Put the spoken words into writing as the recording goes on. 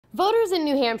Voters in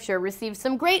New Hampshire received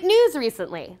some great news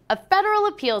recently. A federal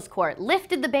appeals court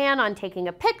lifted the ban on taking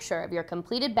a picture of your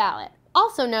completed ballot,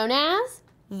 also known as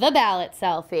the ballot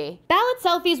selfie. Ballot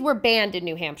selfies were banned in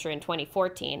New Hampshire in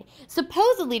 2014,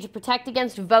 supposedly to protect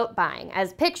against vote buying,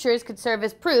 as pictures could serve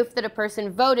as proof that a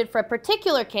person voted for a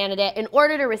particular candidate in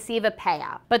order to receive a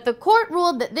payout. But the court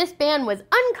ruled that this ban was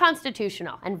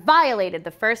unconstitutional and violated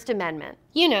the First Amendment.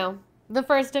 You know, the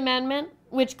First Amendment,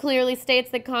 which clearly states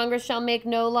that Congress shall make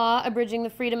no law abridging the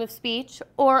freedom of speech,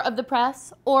 or of the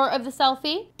press, or of the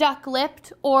selfie,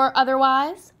 duck-lipped or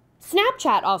otherwise.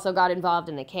 Snapchat also got involved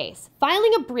in the case,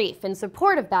 filing a brief in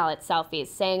support of ballot selfies,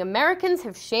 saying Americans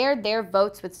have shared their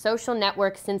votes with social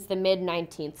networks since the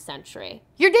mid-19th century.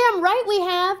 You're damn right we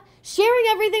have! Sharing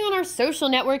everything on our social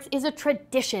networks is a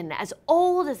tradition as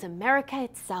old as America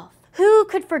itself. Who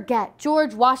could forget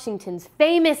George Washington's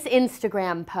famous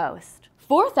Instagram post?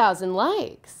 4,000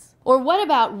 likes. Or what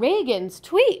about Reagan's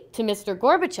tweet to Mr.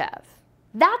 Gorbachev?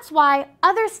 That's why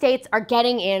other states are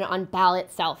getting in on ballot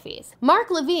selfies. Mark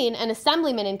Levine, an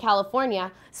assemblyman in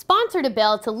California, sponsored a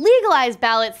bill to legalize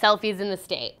ballot selfies in the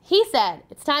state. He said,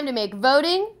 it's time to make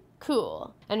voting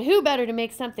cool. And who better to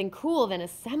make something cool than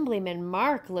Assemblyman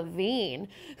Mark Levine,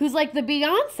 who's like the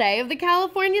Beyonce of the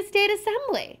California State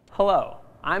Assembly. Hello,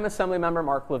 I'm Assemblymember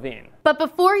Mark Levine. But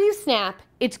before you snap,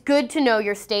 it's good to know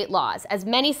your state laws, as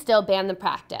many still ban the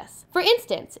practice. For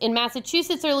instance, in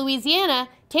Massachusetts or Louisiana,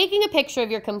 taking a picture of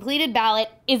your completed ballot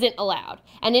isn't allowed.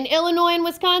 And in Illinois and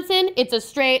Wisconsin, it's a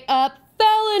straight up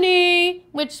felony,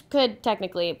 which could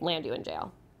technically land you in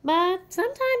jail. But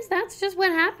sometimes that's just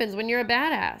what happens when you're a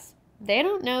badass. They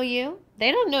don't know you.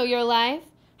 They don't know your life.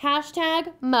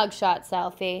 Hashtag mugshot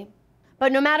selfie.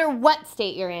 But no matter what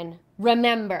state you're in,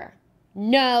 remember,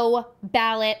 no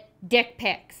ballot dick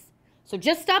pics. So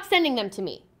just stop sending them to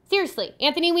me. Seriously,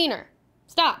 Anthony Weiner,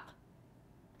 stop.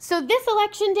 So this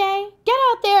election day, get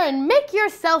out there and make your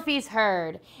selfies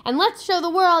heard. And let's show the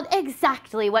world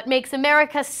exactly what makes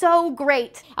America so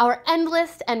great, our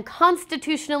endless and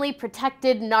constitutionally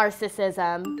protected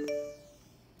narcissism.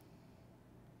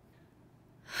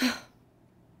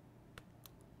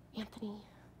 Anthony.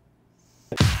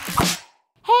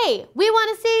 Hey, we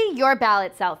want to see your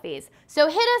ballot selfies, so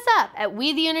hit us up at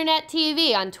We the Internet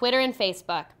TV on Twitter and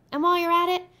Facebook. And while you're at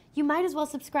it, you might as well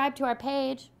subscribe to our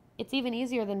page. It's even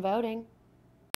easier than voting.